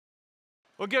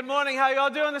Well, good morning. How y'all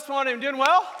doing this morning? Doing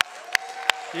well?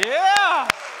 Yeah.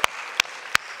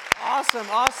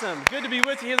 Awesome. Good to be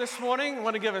with you here this morning. I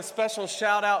want to give a special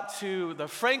shout out to the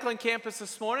Franklin campus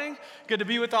this morning. Good to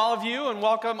be with all of you and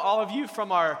welcome all of you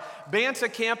from our Banta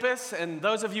campus and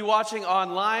those of you watching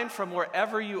online from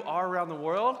wherever you are around the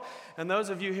world. And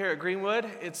those of you here at Greenwood,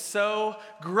 it's so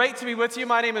great to be with you.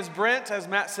 My name is Brent. As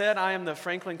Matt said, I am the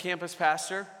Franklin campus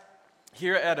pastor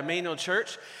here at Emmanuel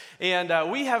Church. And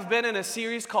we have been in a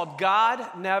series called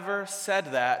God Never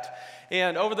Said That.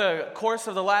 And over the course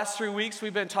of the last 3 weeks,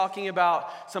 we've been talking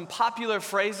about some popular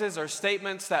phrases or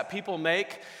statements that people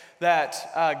make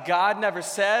that God never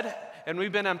said. And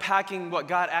we've been unpacking what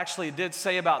God actually did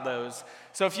say about those.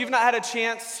 So if you've not had a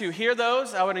chance to hear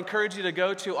those, I would encourage you to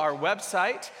go to our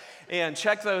website and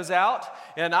check those out.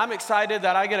 And I'm excited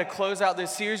that I get to close out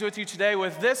this series with you today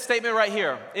with this statement right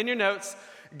here in your notes.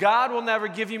 God will never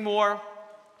give you more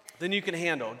than you can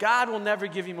handle. God will never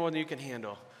give you more than you can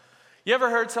handle. You ever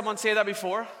heard someone say that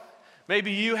before?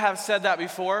 Maybe you have said that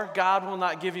before. God will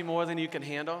not give you more than you can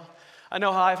handle. I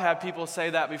know how I've had people say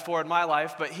that before in my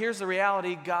life, but here's the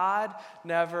reality. God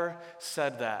never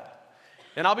said that.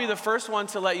 And I'll be the first one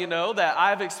to let you know that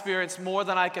I've experienced more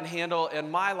than I can handle in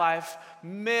my life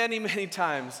many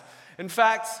times. In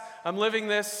fact, I'm living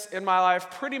this in my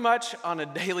life pretty much on a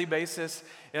daily basis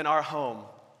in our home.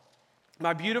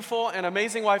 My beautiful and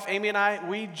amazing wife, Amy, and I,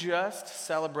 we just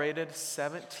celebrated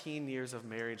 17 years of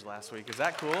marriage last week. Is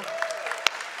that cool?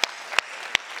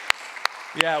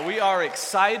 Yeah, we are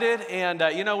excited. And,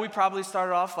 we probably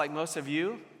started off like most of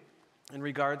you in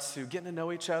regards to getting to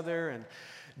know each other and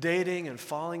dating and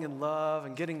falling in love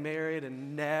and getting married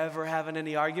and never having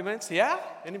any arguments. Yeah?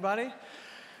 Anybody?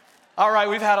 All right,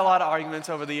 we've had a lot of arguments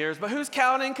over the years, but who's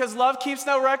counting? Because love keeps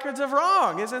no records of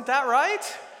wrong. Isn't that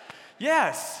right?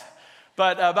 Yes.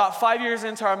 But about 5 years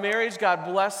into our marriage, God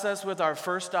blessed us with our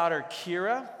first daughter,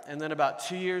 Kira. And then about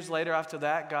 2 years later after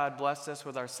that, God blessed us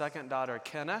with our second daughter,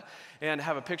 Kenna. And I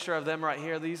have a picture of them right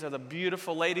here. These are the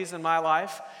beautiful ladies in my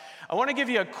life. I want to give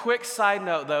you a quick side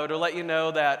note, though, to let you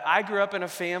know that I grew up in a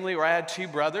family where I had two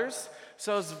brothers.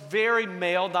 So it was a very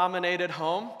male-dominated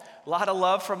home. A lot of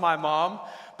love from my mom.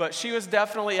 But she was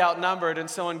definitely outnumbered, and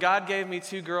so when God gave me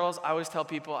two girls, I always tell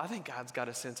people, I think God's got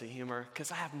a sense of humor, because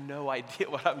I have no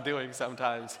idea what I'm doing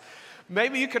sometimes.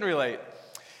 Maybe you can relate.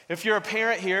 If you're a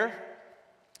parent here,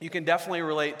 you can definitely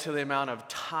relate to the amount of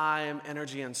time,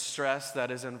 energy, and stress that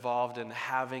is involved in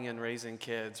having and raising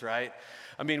kids, right?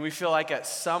 I mean, we feel like at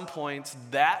some points,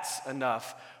 that's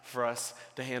enough for us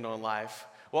to handle in life.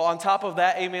 Well, on top of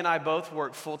that, Amy and I both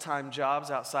work full-time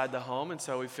jobs outside the home, and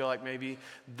so we feel like maybe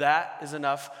that is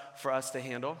enough for us to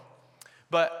handle.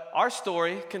 But our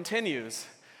story continues.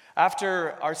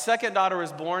 After our second daughter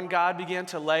was born, God began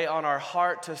to lay on our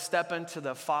heart to step into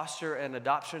the foster and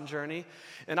adoption journey.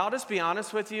 And I'll just be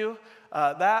honest with you,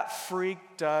 that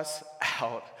freaked us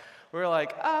out. We were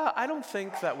like, I don't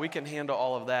think that we can handle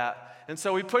all of that. And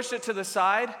so we pushed it to the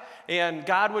side, and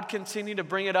God would continue to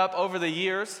bring it up over the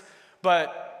years.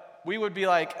 But we would be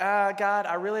like, God,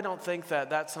 I really don't think that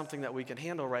that's something that we can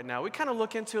handle right now. We kind of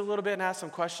look into it a little bit and ask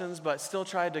some questions, but still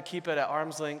tried to keep it at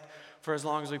arm's length for as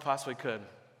long as we possibly could.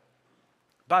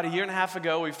 About a year and a half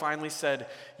ago, we finally said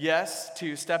yes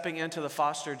to stepping into the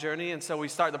foster journey, and so we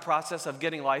start the process of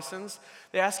getting licensed.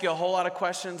 They ask you a whole lot of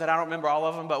questions, and I don't remember all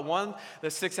of them, but one that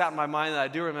sticks out in my mind that I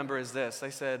do remember is this. They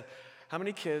said, how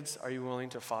many kids are you willing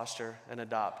to foster and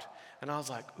adopt? And I was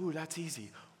like, ooh, that's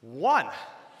easy. 1.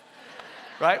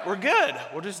 Right? We're good.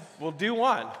 We'll do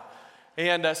 1.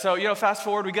 And so, fast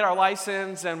forward, we get our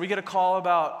license and we get a call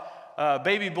about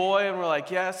baby boy, and we're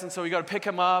like, yes. And so we go to pick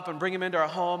him up and bring him into our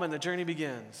home, and the journey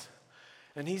begins.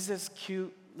 And he's this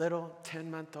cute little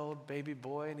 10-month-old baby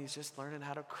boy, and he's just learning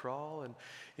how to crawl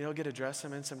and, get to dress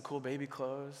him in some cool baby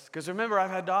clothes. Because remember,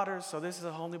 I've had daughters, so this is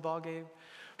a whole new ball game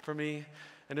for me.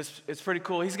 And it's pretty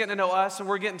cool. He's getting to know us, and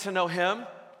we're getting to know him.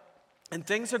 And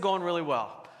things are going really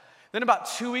well. Then about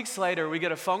 2 weeks later, we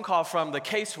get a phone call from the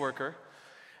caseworker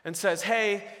and says,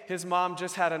 hey, his mom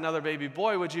just had another baby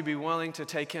boy. Would you be willing to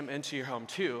take him into your home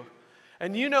too?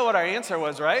 And you know what our answer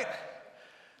was, right?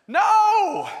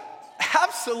 No,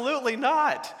 absolutely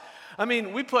not. I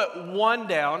mean, we put 1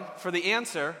 down for the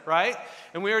answer, right?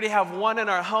 And we already have 1 in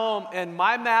our home. And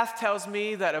my math tells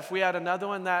me that if we had another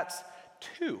one, that's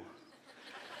 2.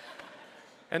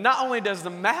 And not only does the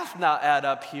math not add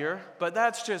up here, but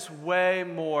that's just way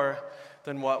more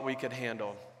than what we could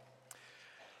handle.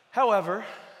 However,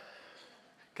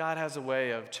 God has a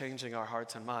way of changing our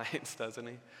hearts and minds, doesn't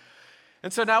he?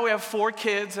 And so now we have 4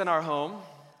 kids in our home.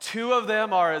 2 of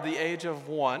them are the age of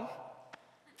 1,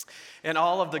 and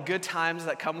all of the good times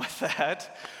that come with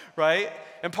that, right?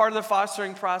 And part of the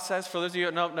fostering process, for those of you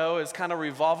that don't know, is kind of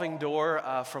revolving door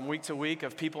from week to week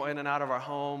of people in and out of our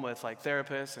home with like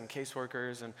therapists and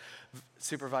caseworkers and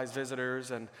supervised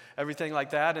visitors and everything like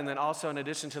that. And then also in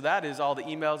addition to that is all the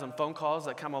emails and phone calls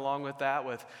that come along with that,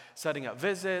 with setting up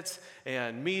visits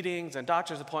and meetings and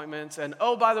doctor's appointments. And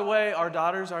oh, by the way, our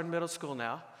daughters are in middle school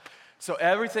now. So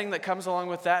everything that comes along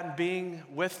with that and being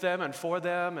with them and for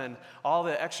them and all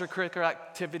the extracurricular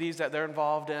activities that they're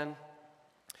involved in.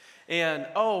 And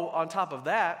oh, on top of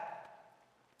that,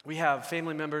 we have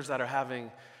family members that are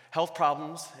having health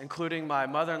problems, including my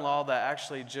mother-in-law that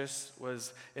actually just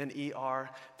was in ER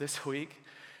this week.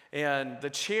 And the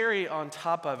cherry on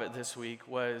top of it this week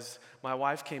was my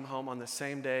wife came home on the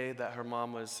same day that her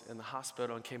mom was in the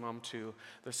hospital and came home to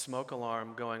the smoke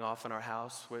alarm going off in our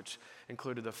house, which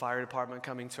included the fire department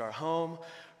coming to our home,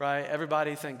 right?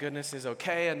 Everybody, thank goodness, is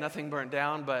okay and nothing burnt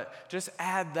down, but just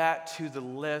add that to the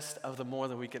list of the more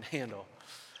than we can handle.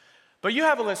 But you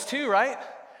have a list too, right?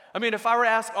 I mean, if I were to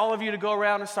ask all of you to go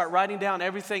around and start writing down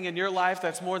everything in your life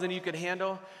that's more than you could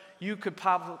handle, you could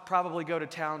probably go to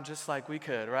town just like we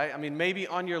could, right? I mean, maybe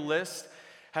on your list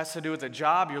has to do with a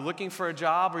job. You're looking for a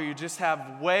job, or you just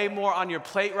have way more on your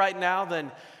plate right now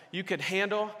than you could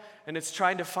handle, and it's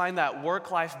trying to find that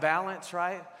work-life balance,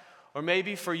 right? Or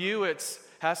maybe for you, it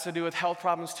has to do with health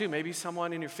problems too. Maybe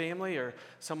someone in your family or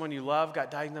someone you love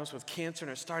got diagnosed with cancer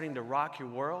and it's starting to rock your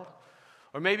world.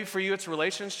 Or maybe for you, it's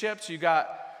relationships. You got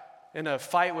in a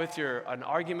fight with an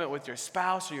argument with your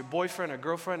spouse or your boyfriend or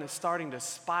girlfriend is starting to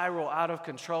spiral out of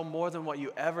control more than what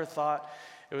you ever thought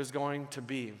it was going to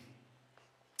be.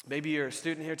 Maybe you're a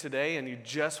student here today and you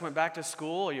just went back to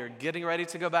school, or you're getting ready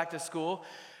to go back to school,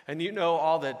 and you know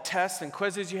all the tests and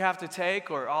quizzes you have to take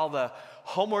or all the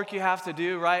homework you have to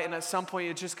do, right? And at some point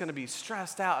you're just going to be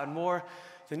stressed out and more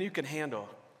than you can handle.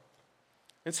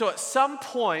 And so at some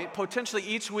point, potentially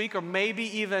each week or maybe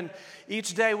even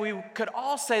each day, we could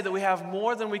all say that we have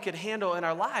more than we could handle in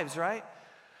our lives, right?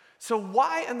 So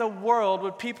why in the world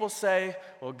would people say,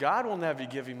 well, God will never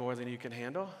give you more than you can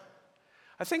handle?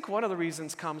 I think one of the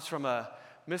reasons comes from a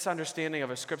misunderstanding of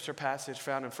a scripture passage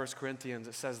found in 1 Corinthians.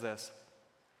 It says this: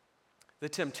 the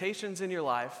temptations in your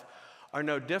life are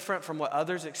no different from what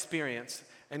others experience,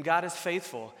 and God is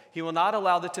faithful. He will not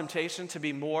allow the temptation to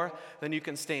be more than you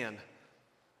can stand.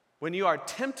 When you are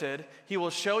tempted, He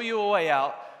will show you a way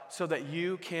out so that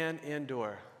you can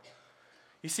endure.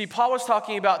 You see, Paul was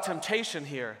talking about temptation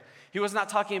here. He was not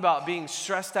talking about being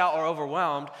stressed out or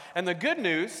overwhelmed. And the good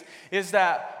news is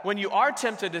that when you are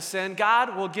tempted to sin,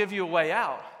 God will give you a way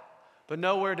out. But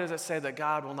nowhere does it say that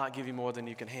God will not give you more than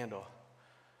you can handle.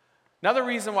 Another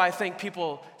reason why I think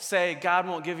people say God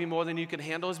won't give you more than you can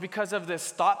handle is because of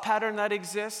this thought pattern that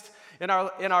exists in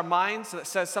our minds that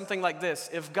says something like this: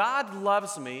 if God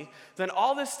loves me, then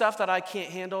all this stuff that I can't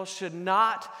handle should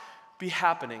not be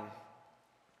happening.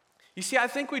 You see, I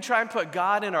think we try and put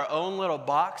God in our own little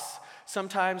box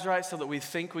sometimes, right, so that we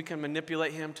think we can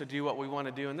manipulate Him to do what we want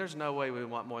to do, and there's no way we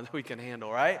want more than we can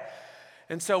handle, right?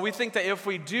 And so we think that if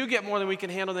we do get more than we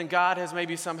can handle, then God has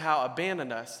maybe somehow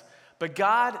abandoned us. But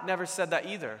God never said that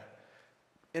either.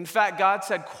 In fact, God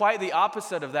said quite the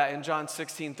opposite of that in John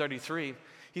 16:33.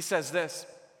 He says this: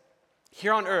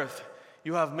 here on earth,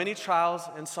 you have many trials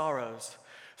and sorrows.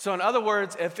 So in other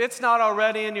words, if it's not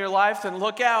already in your life, then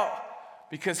look out,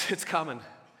 because it's coming.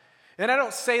 And I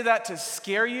don't say that to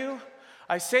scare you.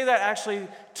 I say that actually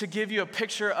to give you a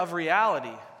picture of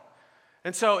reality.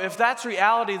 And so if that's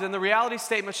reality, then the reality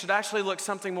statement should actually look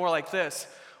something more like this: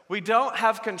 we don't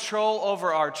have control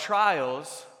over our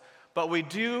trials, but we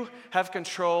do have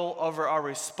control over our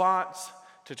response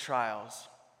to trials.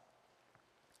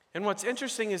 And what's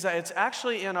interesting is that it's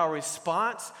actually in our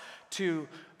response to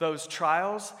those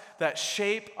trials that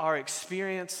shape our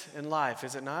experience in life,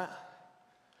 is it not?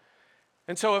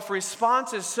 And so if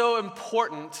response is so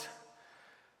important,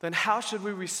 then how should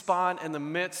we respond in the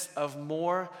midst of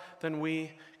more than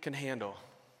we can handle?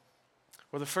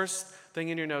 Well, the first thing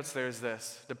in your notes there is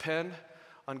this: depend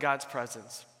on God's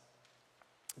presence.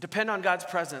 Depend on God's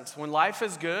presence. When life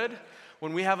is good,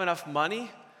 when we have enough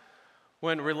money,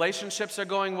 when relationships are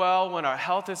going well, when our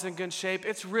health is in good shape,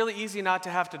 it's really easy not to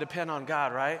have to depend on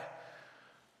God, right?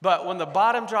 But when the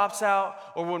bottom drops out,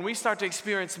 or when we start to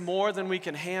experience more than we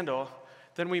can handle,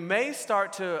 then we may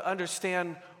start to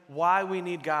understand why we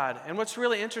need God. And what's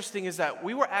really interesting is that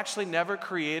we were actually never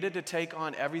created to take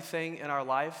on everything in our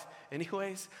life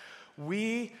anyways.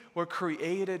 We were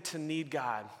created to need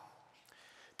God.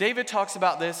 David talks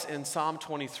about this in Psalm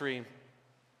 23.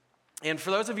 And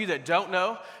for those of you that don't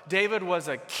know, David was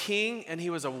a king and he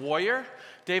was a warrior.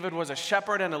 David was a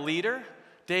shepherd and a leader.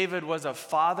 David was a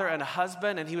father and a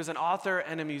husband, and he was an author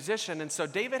and a musician. And so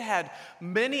David had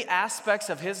many aspects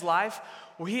of his life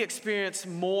where he experienced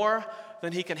more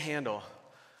than he can handle.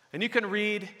 And you can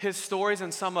read his stories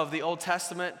in some of the Old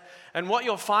Testament. And what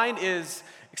you'll find is,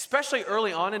 especially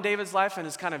early on in David's life in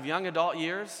his kind of young adult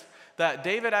years, that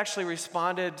David actually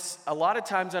responded a lot of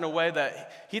times in a way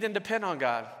that he didn't depend on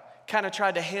God, kind of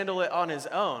tried to handle it on his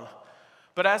own.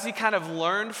 But as he kind of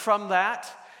learned from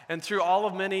that, and through all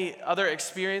of many other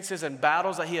experiences and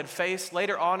battles that he had faced,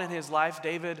 later on in his life,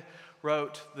 David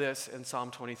wrote this in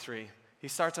Psalm 23. He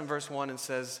starts in verse 1 and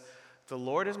says, "The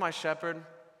Lord is my shepherd,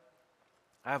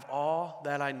 I have all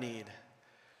that I need."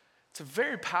 It's a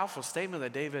very powerful statement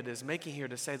that David is making here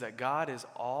to say that God is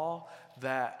all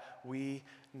that we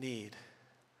need.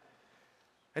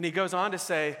 And he goes on to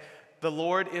say, "The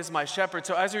Lord is my shepherd."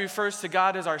 So as he refers to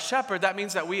God as our shepherd, that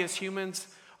means that we as humans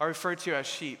are referred to as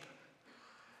sheep.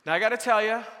 Now I got to tell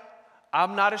you,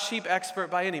 I'm not a sheep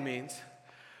expert by any means,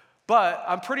 but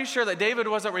I'm pretty sure that David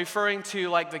wasn't referring to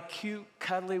like the cute,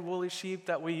 cuddly, woolly sheep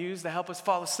that we use to help us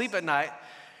fall asleep at night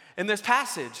in this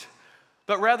passage.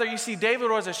 But rather, you see, David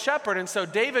was a shepherd, and so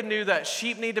David knew that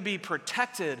sheep need to be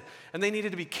protected and they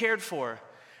needed to be cared for.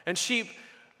 And sheep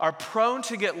are prone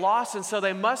to get lost, and so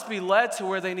they must be led to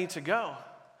where they need to go.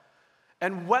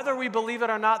 And whether we believe it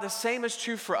or not, the same is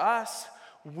true for us.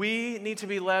 We need to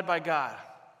be led by God.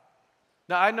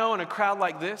 Now, I know in a crowd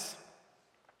like this,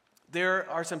 there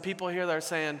are some people here that are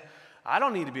saying, I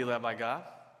don't need to be led by God.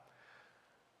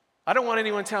 I don't want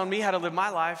anyone telling me how to live my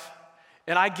life.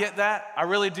 And I get that. I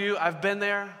really do. I've been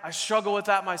there. I struggle with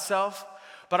that myself.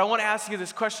 But I want to ask you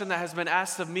this question that has been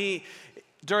asked of me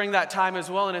during that time as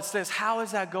well, and it's this: how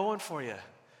is that going for you?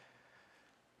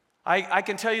 I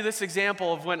can tell you this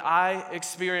example of when I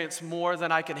experience more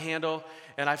than I can handle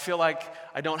and I feel like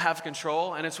I don't have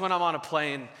control, and it's when I'm on a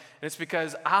plane. And it's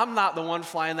because I'm not the one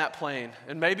flying that plane.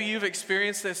 And maybe you've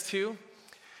experienced this too.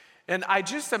 And I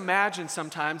just imagine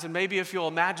sometimes, and maybe if you'll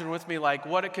imagine with me, like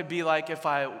what it could be like if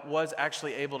I was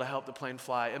actually able to help the plane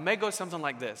fly. It may go something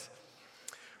like this,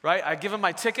 right? I give them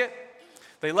my ticket.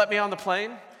 They let me on the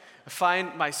plane. I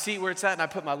find my seat where it's at, and I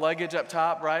put my luggage up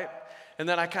top, right? And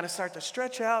then I kind of start to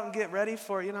stretch out and get ready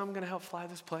for, I'm going to help fly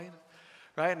this plane,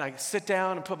 right? And I sit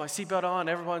down and put my seatbelt on, and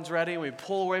everyone's ready, and we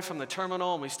pull away from the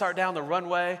terminal, and we start down the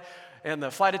runway, and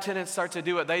the flight attendants start to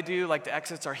do what they do, like the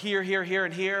exits are here, here, here,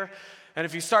 and here. And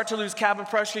if you start to lose cabin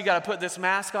pressure, you got to put this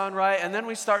mask on, right? And then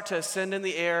we start to ascend in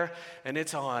the air, and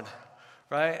it's on,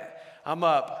 right? I'm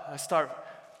up. I start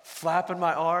flapping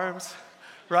my arms,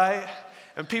 right?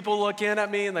 And people look in at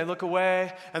me and they look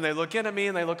away, and they look in at me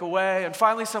and they look away. And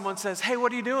finally someone says, "Hey,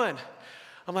 what are you doing?"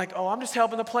 I'm like, "Oh, I'm just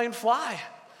helping the plane fly.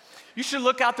 You should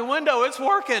look out the window, it's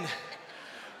working."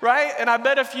 Right? And I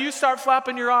bet if you start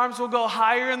flapping your arms, we'll go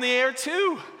higher in the air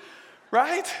too,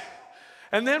 right?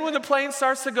 And then when the plane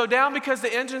starts to go down because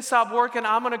the engine stopped working,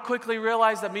 I'm gonna quickly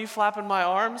realize that me flapping my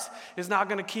arms is not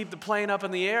gonna keep the plane up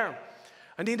in the air.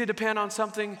 I need to depend on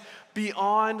something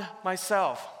beyond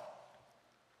myself.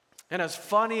 And as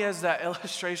funny as that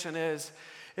illustration is,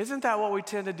 isn't that what we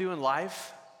tend to do in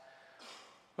life?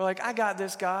 We're like, "I got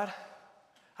this, God.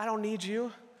 I don't need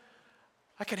you.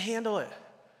 I can handle it."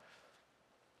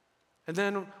 And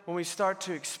then when we start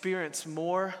to experience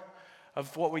more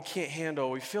of what we can't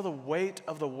handle, we feel the weight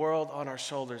of the world on our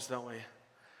shoulders, don't we?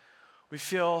 We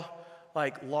feel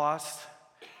like lost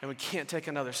and we can't take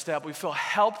another step. We feel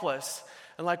helpless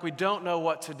and like we don't know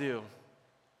what to do.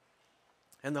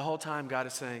 And the whole time God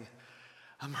is saying,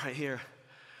 "I'm right here.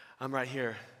 I'm right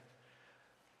here."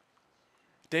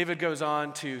 David goes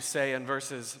on to say in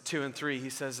verses 2 and 3, he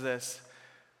says this: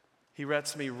 "He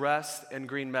lets me rest in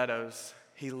green meadows.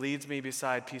 He leads me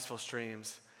beside peaceful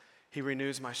streams. He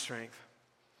renews my strength.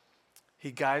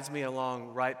 He guides me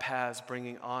along right paths,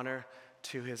 bringing honor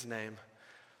to his name."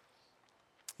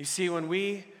 You see, when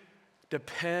we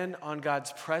depend on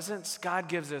God's presence, God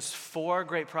gives us 4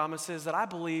 great promises that I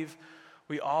believe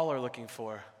we all are looking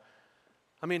for.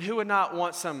 I mean, who would not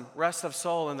want some rest of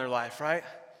soul in their life, right?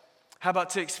 How about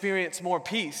to experience more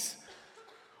peace,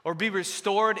 or be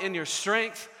restored in your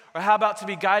strength, or how about to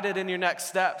be guided in your next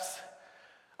steps?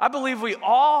 I believe we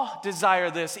all desire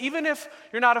this. Even if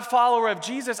you're not a follower of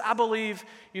Jesus, I believe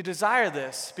you desire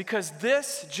this, because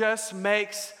this just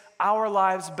makes our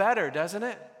lives better, doesn't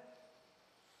it?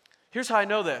 Here's how I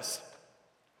know this.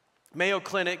 Mayo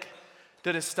Clinic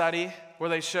did a study where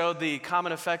they showed the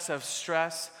common effects of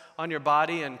stress on your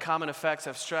body and common effects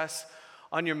of stress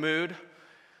on your mood.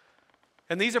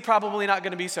 And these are probably not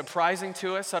going to be surprising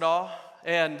to us at all.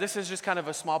 And this is just kind of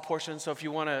a small portion, so if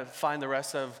you want to find the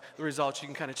rest of the results, you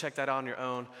can kind of check that out on your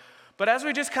own. But as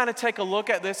we just kind of take a look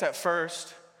at this at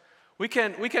first, We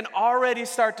can already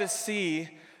start to see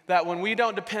that when we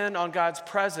don't depend on God's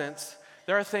presence,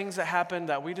 there are things that happen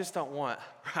that we just don't want,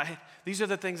 right? These are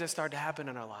the things that start to happen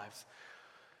in our lives.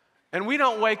 And we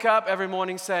don't wake up every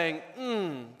morning saying,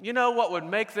 you know what would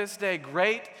make this day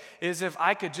great is if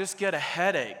I could just get a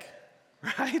headache,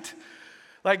 right?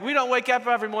 Like we don't wake up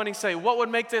every morning saying, what would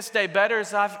make this day better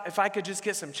is if I could just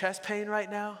get some chest pain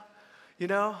right now, you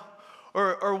know?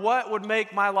 Or what would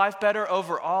make my life better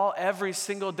overall every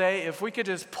single day if we could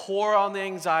just pour on the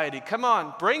anxiety? Come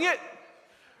on, bring it,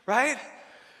 right?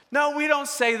 No, we don't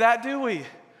say that, do we?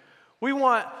 We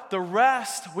want the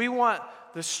rest, we want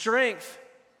the strength,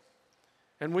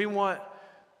 and we want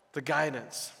the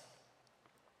guidance.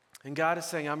 And God is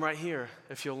saying, I'm right here.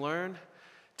 If you'll learn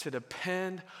to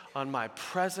depend on my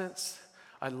presence,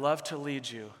 I'd love to lead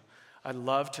you. I'd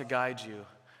love to guide you.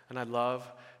 And I'd love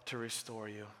to restore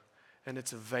you. And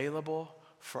it's available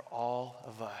for all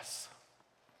of us.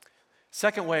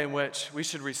 Second way in which we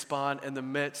should respond in the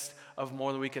midst of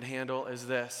more than we can handle is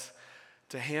this: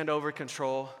 to hand over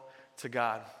control to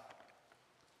God.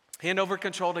 Hand over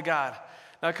control to God.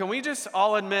 Now, can we just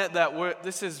all admit that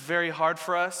this is very hard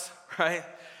for us, right?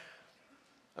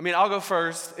 I mean, I'll go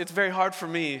first. It's very hard for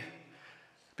me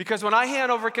because when I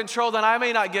hand over control, then I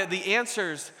may not get the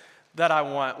answers that I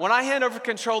want. When I hand over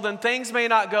control, then things may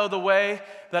not go the way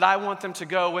that I want them to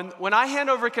go. When I hand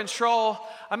over control,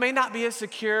 I may not be as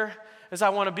secure as I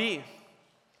want to be.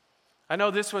 I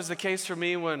know this was the case for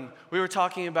me when we were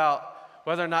talking about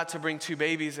whether or not to bring 2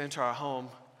 babies into our home.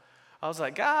 I was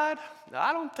like, God,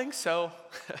 I don't think so.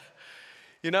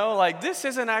 You know, like this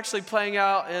isn't actually playing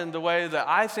out in the way that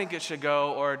I think it should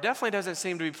go, or definitely doesn't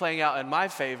seem to be playing out in my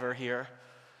favor here.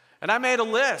 And I made a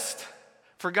list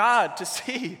for God to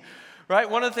see, right?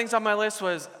 One of the things on my list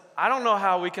was, I don't know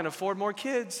how we can afford more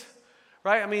kids,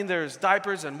 right? I mean, there's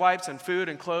diapers and wipes and food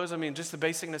and clothes. I mean, just the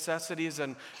basic necessities,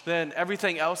 and then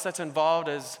everything else that's involved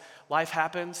as life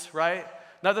happens, right?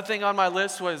 Another thing on my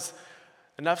list was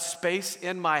enough space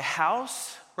in my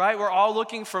house, right? We're all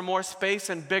looking for more space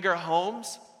and bigger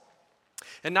homes.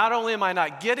 And not only am I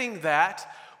not getting that,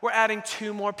 we're adding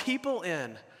 2 more people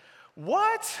in.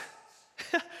 What?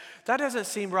 That doesn't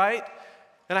seem right.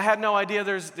 And I had no idea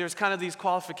there's kind of these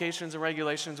qualifications and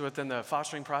regulations within the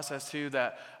fostering process too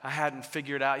that I hadn't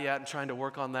figured out yet and trying to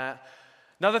work on that.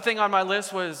 Another thing on my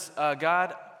list was,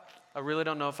 God, I really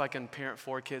don't know if I can parent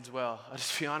 4 kids well. I'll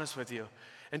just be honest with you.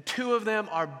 And 2 of them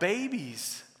are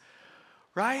babies,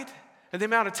 right? And the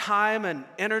amount of time and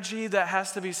energy that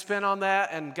has to be spent on that.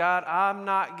 And God, I'm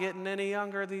not getting any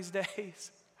younger these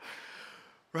days,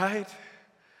 right?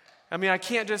 I mean, I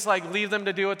can't just like leave them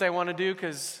to do what they want to do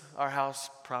because our house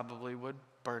probably would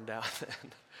burn down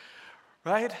then,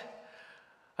 right?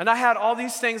 And I had all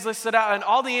these things listed out, and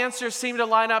all the answers seemed to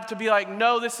line up to be like,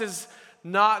 no, this is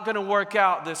not going to work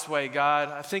out this way, God.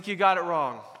 I think you got it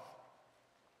wrong.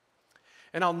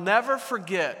 And I'll never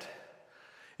forget,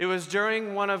 it was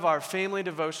during one of our family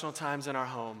devotional times in our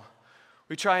home.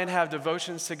 We try and have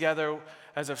devotions together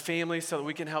as a family so that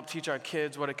we can help teach our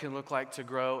kids what it can look like to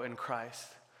grow in Christ.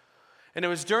 And it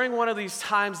was during one of these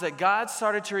times that God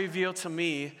started to reveal to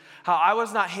me how I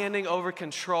was not handing over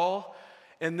control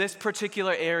in this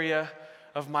particular area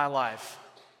of my life.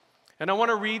 And I want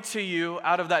to read to you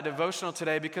out of that devotional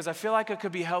today because I feel like it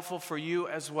could be helpful for you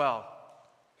as well.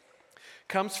 It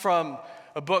comes from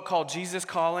a book called Jesus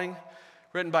Calling,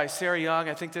 written by Sarah Young.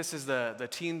 I think this is the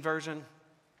teen version.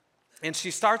 And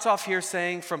she starts off here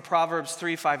saying from Proverbs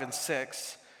 3, 5, and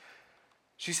 6,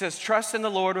 she says, trust in the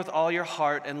Lord with all your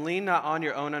heart and lean not on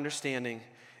your own understanding.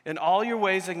 In all your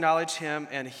ways acknowledge him,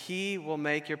 and he will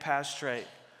make your path straight.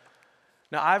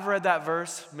 Now, I've read that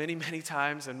verse many, many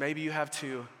times, and maybe you have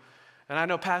too. And I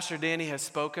know Pastor Danny has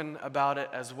spoken about it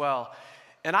as well.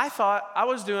 And I thought I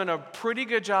was doing a pretty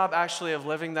good job actually of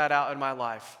living that out in my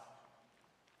life.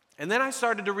 And then I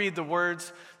started to read the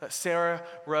words that Sarah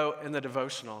wrote in the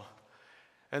devotional.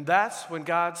 And that's when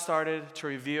God started to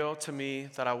reveal to me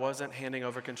that I wasn't handing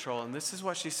over control. And this is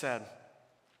what she said.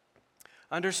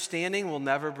 Understanding will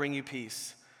never bring you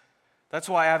peace. That's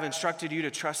why I've instructed you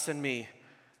to trust in me,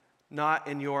 not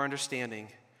in your understanding.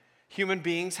 Human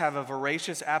beings have a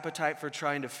voracious appetite for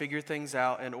trying to figure things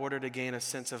out in order to gain a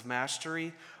sense of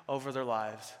mastery over their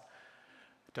lives.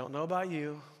 Don't know about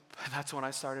you, but that's when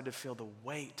I started to feel the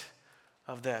weight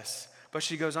of this. But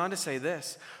she goes on to say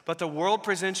this, but the world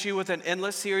presents you with an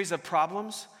endless series of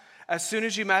problems. As soon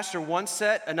as you master one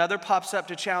set, another pops up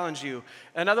to challenge you.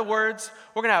 In other words,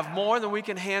 we're going to have more than we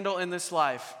can handle in this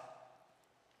life.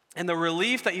 And the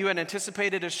relief that you had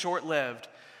anticipated is short-lived.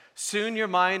 Soon your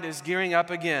mind is gearing up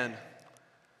again,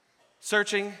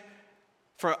 searching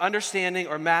for understanding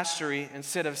or mastery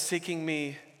instead of seeking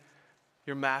me,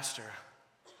 your master.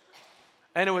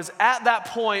 And it was at that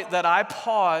point that I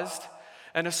paused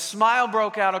and a smile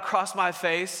broke out across my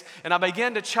face, and I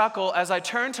began to chuckle as I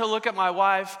turned to look at my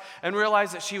wife and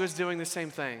realized that she was doing the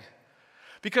same thing.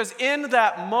 Because in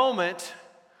that moment,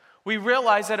 we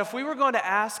realized that if we were going to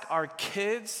ask our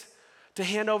kids to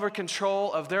hand over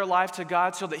control of their life to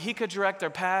God so that He could direct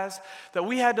their paths, that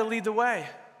we had to lead the way.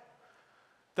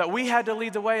 That we had to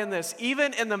lead the way in this,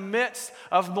 even in the midst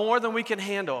of more than we can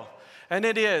handle. And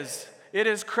it is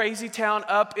crazy town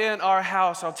up in our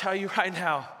house, I'll tell you right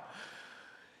now.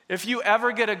 If you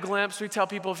ever get a glimpse, we tell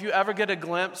people, if you ever get a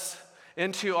glimpse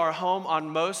into our home on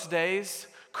most days,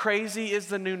 crazy is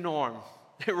the new norm.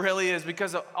 It really is,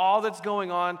 because of all that's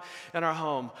going on in our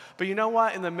home. But you know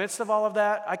what? In the midst of all of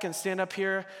that, I can stand up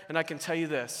here and I can tell you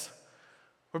this.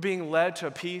 We're being led to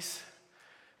a peace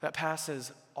that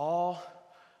passes all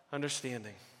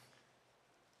understanding.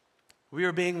 We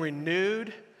are being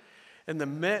renewed in the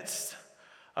midst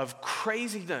of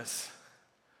craziness.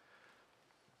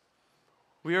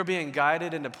 We are being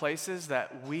guided into places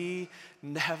that we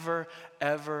never,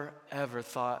 ever, ever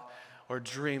thought or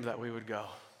dreamed that we would go.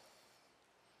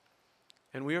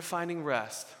 And we are finding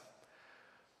rest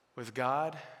with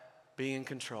God being in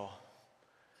control.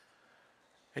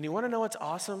 And you want to know what's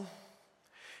awesome?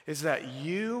 Is that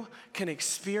you can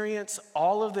experience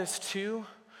all of this too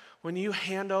when you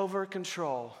hand over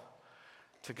control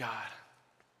to God.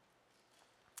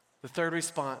 The third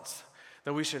response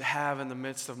that we should have in the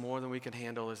midst of more than we can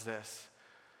handle is this: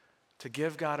 to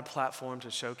give God a platform to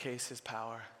showcase His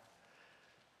power.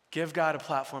 Give God a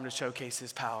platform to showcase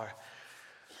His power.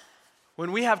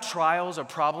 When we have trials or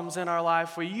problems in our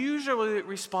life, we usually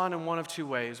respond in one of two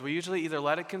ways. We usually either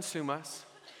let it consume us,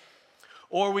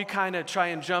 or we kind of try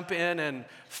and jump in and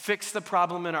fix the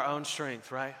problem in our own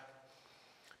strength, right?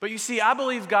 But you see, I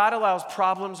believe God allows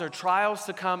problems or trials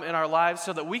to come in our lives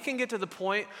so that we can get to the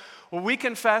point where we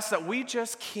confess that we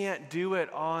just can't do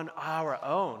it on our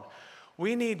own.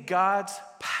 We need God's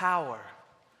power.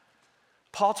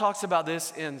 Paul talks about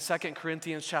this in 2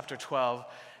 Corinthians chapter 12,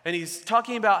 and he's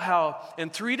talking about how in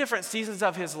 3 different seasons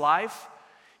of his life,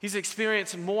 he's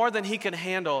experienced more than he can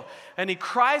handle. And he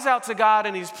cries out to God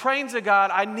and he's praying to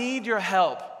God, I need your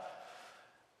help.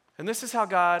 And this is how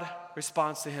God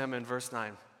responds to him in verse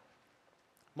 9.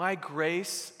 My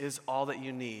grace is all that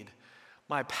you need.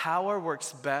 My power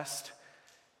works best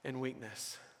in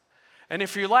weakness. And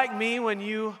if you're like me when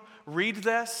you read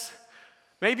this,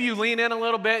 maybe you lean in a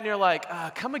little bit and you're like,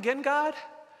 come again, God?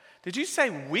 Did you say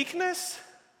weakness?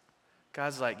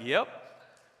 God's like, yep.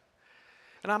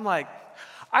 And I'm like,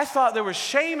 I thought there was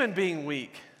shame in being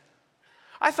weak.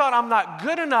 I thought I'm not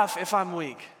good enough if I'm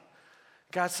weak.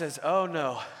 God says, oh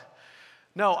no.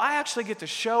 No, I actually get to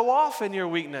show off in your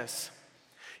weakness.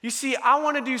 You see, I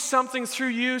want to do something through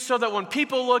you so that when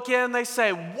people look in, they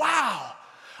say, wow,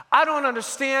 I don't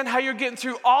understand how you're getting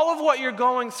through all of what you're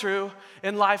going through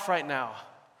in life right now.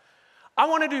 I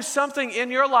want to do something in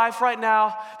your life right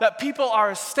now that people are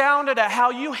astounded at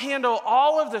how you handle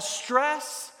all of the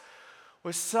stress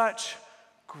with such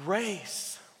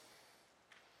grace.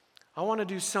 I want to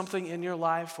do something in your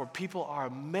life where people are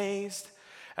amazed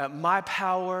at my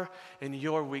power and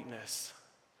your weakness.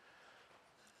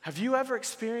 Have you ever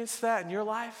experienced that in your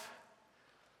life?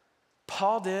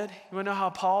 Paul did. You want to know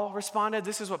how Paul responded?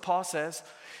 This is what Paul says.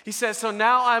 He says, so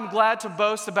now I'm glad to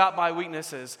boast about my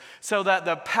weaknesses so that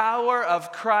the power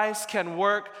of Christ can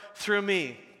work through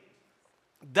me.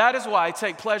 That is why I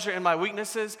take pleasure in my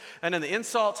weaknesses and in the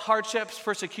insults, hardships,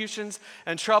 persecutions,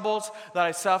 and troubles that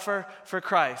I suffer for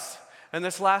Christ. And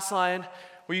this last line,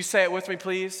 will you say it with me,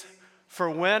 please? For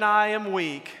when I am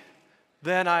weak,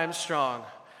 then I am strong.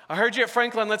 I heard you at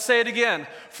Franklin. Let's say it again.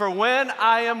 For when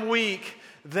I am weak,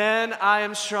 then I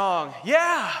am strong.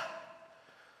 Yeah,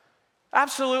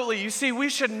 absolutely. You see, we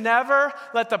should never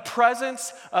let the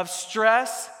presence of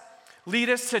stress lead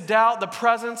us to doubt the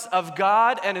presence of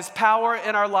God and His power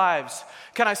in our lives.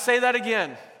 Can I say that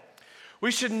again?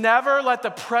 We should never let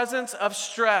the presence of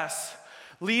stress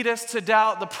lead us to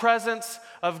doubt the presence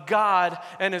of God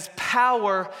and His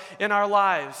power in our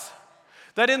lives.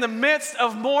 That in the midst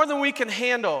of more than we can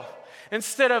handle,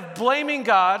 instead of blaming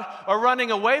God or running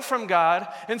away from God,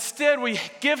 instead we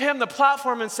give Him the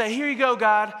platform and say, here you go,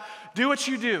 God, do what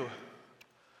you do.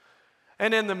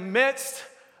 And in the midst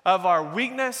of our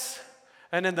weakness,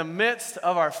 and in the midst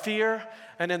of our fear,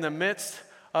 and in the midst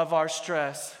of our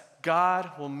stress,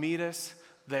 God will meet us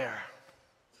there.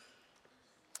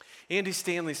 Andy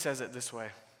Stanley says it this way.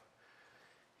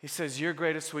 He says, your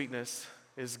greatest weakness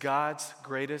is God's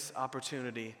greatest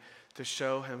opportunity to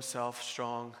show Himself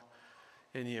strong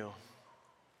in you.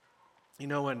 You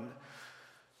know, when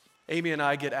Amy and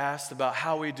I get asked about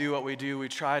how we do what we do, we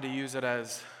try to use it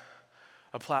as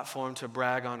a platform to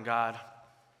brag on God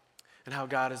and how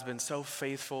God has been so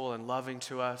faithful and loving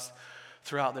to us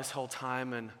throughout this whole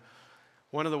time. And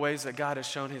one of the ways that God has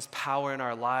shown his power in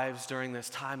our lives during this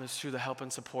time is through the help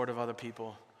and support of other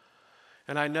people.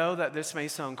 And I know that this may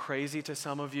sound crazy to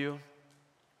some of you,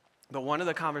 but one of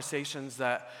the conversations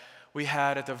that we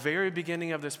had at the very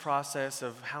beginning of this process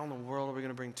of how in the world are we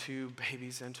going to bring 2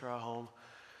 babies into our home,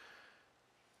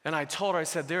 and I told her, I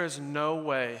said, there is no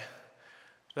way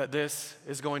that this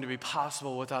is going to be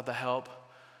possible without the help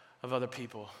of other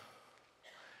people.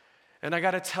 And I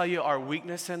got to tell you, our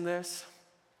weakness in this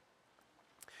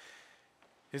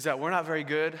is that we're not very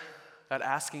good at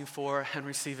asking for and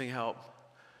receiving help.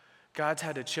 God's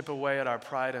had to chip away at our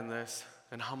pride in this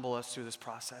and humble us through this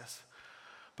process.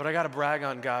 But I got to brag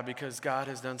on God because God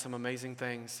has done some amazing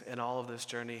things in all of this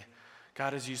journey.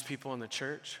 God has used people in the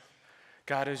church.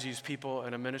 God has used people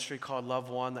in a ministry called Love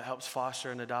One that helps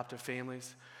foster and adoptive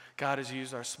families. God has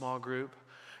used our small group.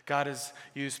 God has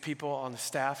used people on the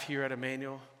staff here at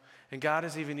Emmanuel. And God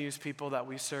has even used people that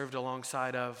we served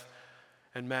alongside of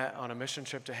and met on a mission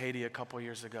trip to Haiti a couple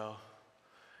years ago.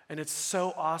 And it's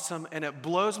so awesome, and it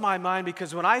blows my mind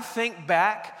because when I think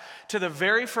back to the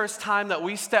very first time that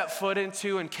we stepped foot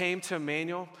into and came to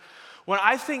Emmanuel, when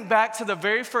I think back to the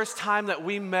very first time that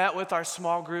we met with our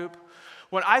small group,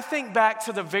 when I think back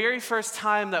to the very first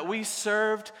time that we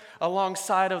served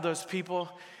alongside of those people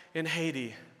in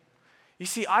Haiti, you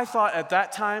see, I thought at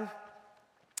that time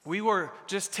we were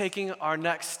just taking our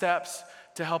next steps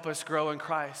to help us grow in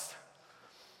Christ.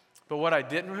 But what I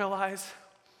didn't realize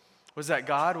was that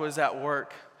God was at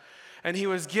work, and he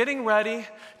was getting ready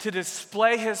to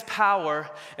display his power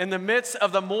in the midst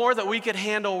of the more that we could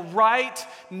handle right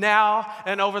now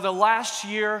and over the last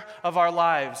year of our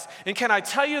lives. And can I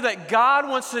tell you that God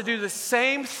wants to do the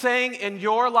same thing in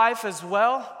your life as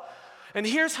well? And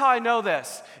here's how I know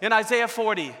this. In Isaiah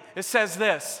 40, it says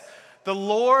this: the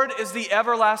Lord is the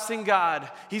everlasting God.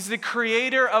 He's the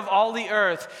creator of all the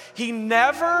earth. He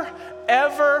never,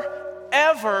 ever,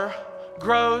 ever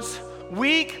grows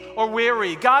weak or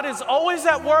weary. God is always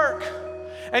at work,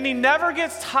 and he never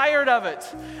gets tired of it.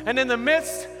 And in the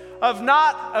midst of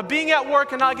being at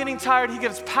work and not getting tired, he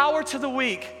gives power to the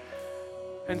weak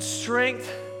and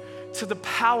strength to the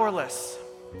powerless.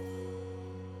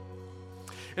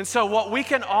 And so what we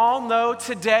can all know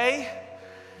today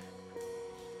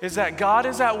is that God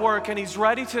is at work and he's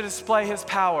ready to display his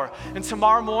power. And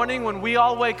tomorrow morning when we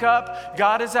all wake up,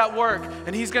 God is at work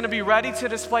and he's going to be ready to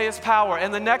display his power.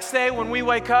 And the next day when we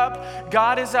wake up,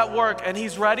 God is at work and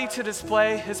he's ready to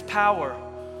display his power.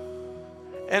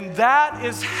 And that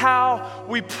is how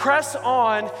we press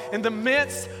on in the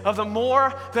midst of the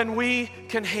more than we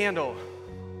can handle.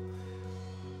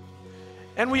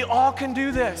 And we all can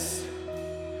do this.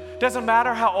 Doesn't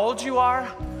matter how old you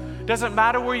are. Doesn't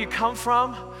matter where you come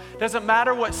from. Doesn't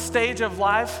matter what stage of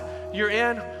life you're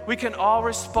in. We can all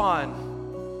respond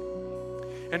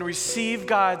and receive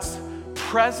God's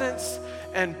presence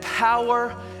and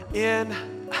power in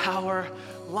our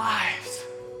lives.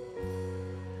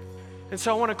 And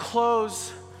so I want to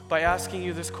close by asking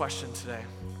you this question today.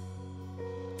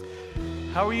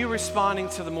 How are you responding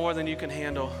to the more than you can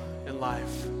handle in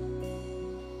life?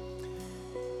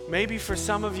 Maybe for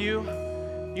some of you,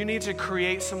 you need to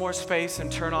create some more space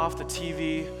and turn off the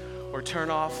TV or turn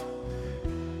off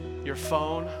your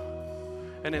phone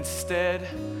and instead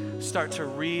start to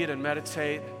read and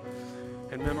meditate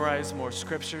and memorize more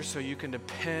scripture so you can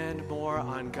depend more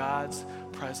on God's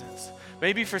presence.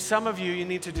 Maybe for some of you, you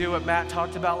need to do what Matt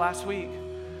talked about last week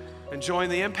and join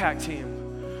the Impact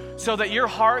team so that your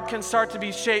heart can start to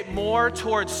be shaped more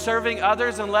towards serving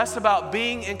others and less about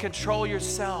being in control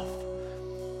yourself.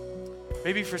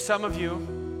 Maybe for some of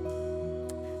you,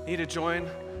 need to join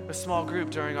a small group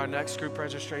during our next group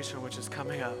registration, which is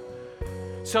coming up,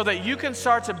 so that you can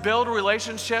start to build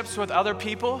relationships with other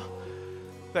people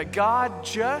that God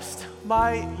just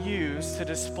might use to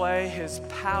display his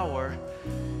power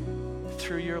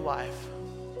through your life.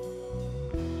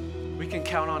 We can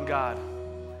count on God.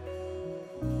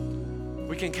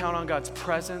 We can count on God's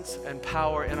presence and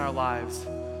power in our lives.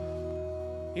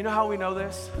 You know how we know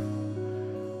this?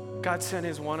 God sent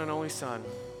his one and only Son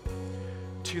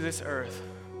to this earth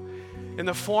in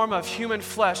the form of human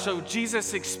flesh. So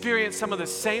Jesus experienced some of the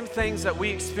same things that we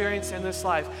experience in this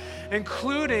life,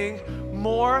 including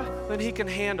more than he can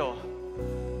handle.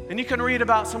 And you can read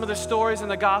about some of the stories in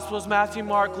the Gospels, Matthew,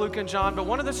 Mark, Luke, and John, but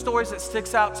one of the stories that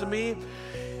sticks out to me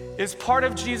is part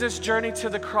of Jesus' journey to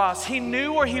the cross. He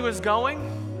knew where he was going,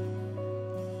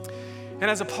 And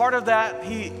as a part of that,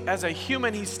 as a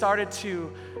human, he started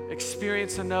to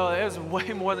experience and know that it was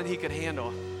way more than he could handle.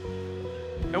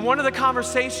 And one of the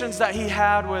conversations that he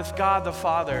had with God the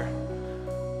Father,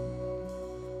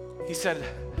 he said,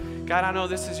 God, I know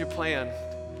this is your plan.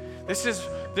 This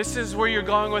is where you're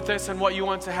going with this and what you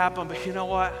want to happen, but you know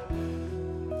what?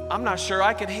 I'm not sure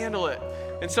I can handle it.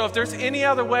 And so if there's any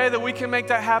other way that we can make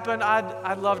that happen,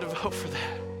 I'd love to vote for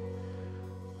that.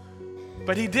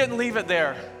 But he didn't leave it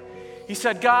there. He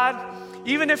said, God,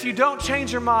 even if you don't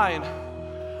change your mind,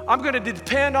 I'm going to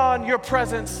depend on your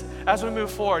presence as we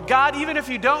move forward. God, even if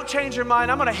you don't change your mind,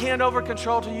 I'm going to hand over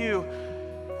control to you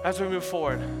as we move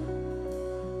forward.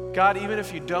 God, even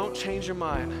if you don't change your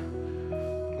mind,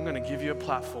 I'm going to give you a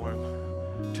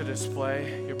platform to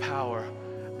display your power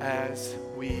as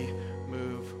we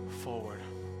move forward.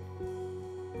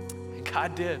 And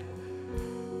God did.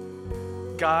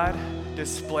 God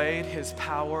displayed his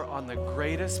power on the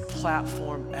greatest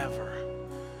platform ever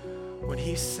when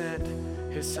he sent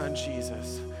his son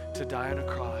Jesus to die on a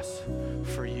cross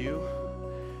for you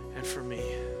and for me.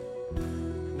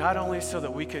 Not only so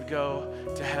that we could go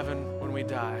to heaven when we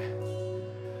die,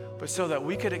 but so that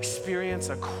we could experience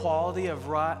a quality of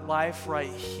life right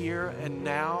here and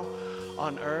now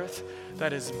on earth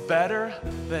that is better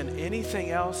than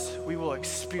anything else we will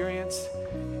experience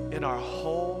in our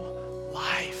whole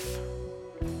life.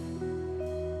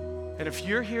 And if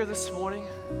you're here this morning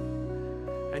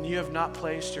and you have not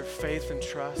placed your faith and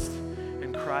trust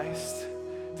in Christ,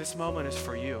 this moment is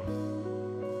for you.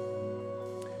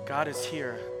 God is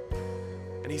here,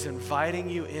 and he's inviting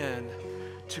you in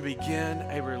to begin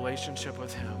a relationship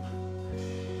with him.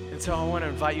 And so I want to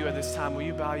invite you at this time, will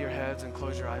you bow your heads and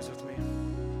close your eyes with me?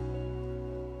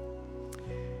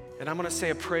 And I'm going to say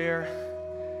a prayer,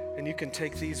 and you can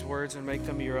take these words and make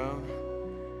them your own.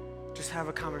 Just have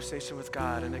a conversation with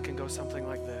God, and it can go something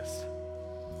like this.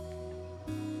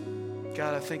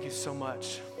 God, I thank you so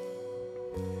much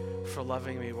for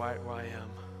loving me right where I am.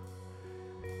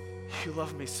 You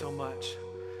love me so much.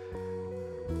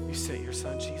 You sent your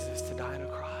son Jesus to die on a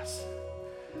cross,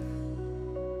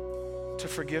 to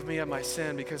forgive me of my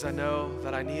sin because I know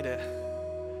that I need it.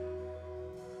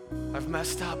 I've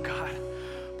messed up, God,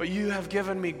 but you have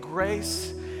given me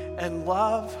grace and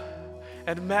love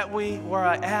and met me where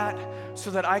I'm at so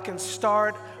that I can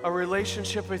start a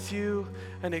relationship with you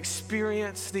and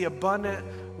experience the abundant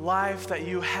life that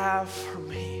you have for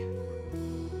me.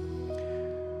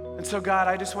 And so, God,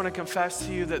 I just want to confess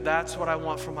to you that that's what I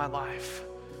want for my life.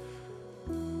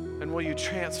 And will you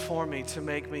transform me to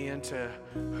make me into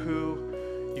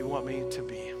who you want me to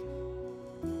be?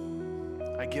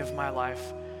 I give my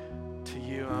life to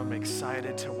you. I'm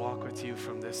excited to walk with you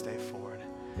from this day forward.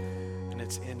 And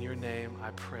it's in your name I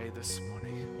pray this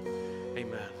morning.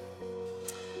 Amen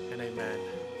and amen.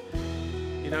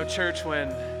 You know, church,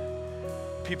 when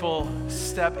people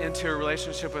step into a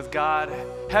relationship with God,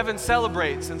 heaven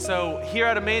celebrates. And so here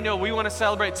at Emmanuel, we want to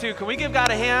celebrate too. Can we give God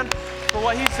a hand for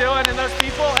what he's doing in those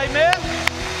people? Amen.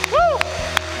 Woo!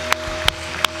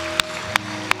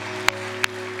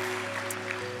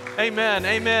 Amen,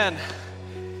 amen.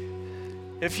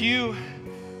 If you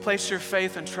place your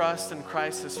faith and trust in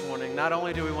Christ this morning, not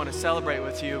only do we want to celebrate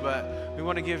with you, but we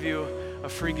want to give you a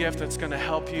free gift that's going to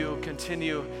help you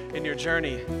continue in your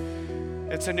journey.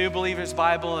 It's a New Believers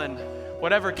Bible, and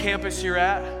whatever campus you're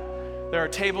at, there are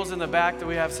tables in the back that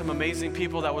we have some amazing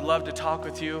people that would love to talk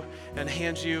with you and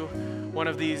hand you one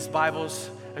of these Bibles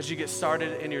as you get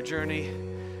started in your journey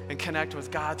and connect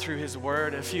with God through his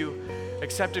word. If you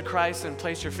accepted Christ and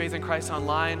placed your faith in Christ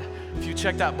online, if you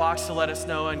check that box to let us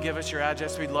know and give us your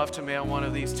address, we'd love to mail one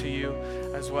of these to you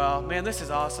as well. Man, this is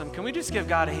awesome. Can we just give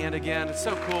God a hand again? It's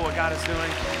so cool what God is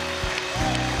doing.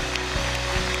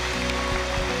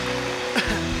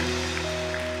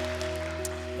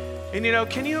 And you know,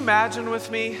 can you imagine with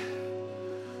me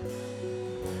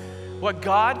what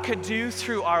God could do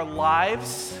through our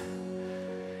lives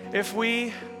if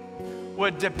we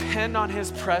would depend on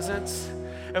his presence,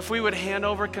 if we would hand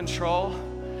over control,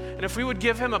 and if we would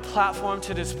give him a platform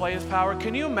to display his power?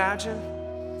 Can you imagine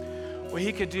what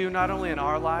he could do not only in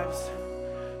our lives,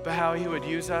 but how he would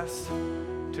use us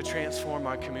to transform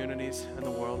our communities and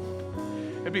the world?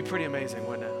 It'd be pretty amazing,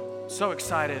 wouldn't it? So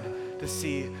excited to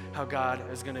see how God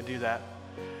is going to do that.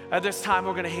 At this time,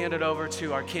 we're going to hand it over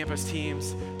to our campus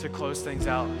teams to close things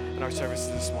out in our services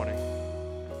this morning.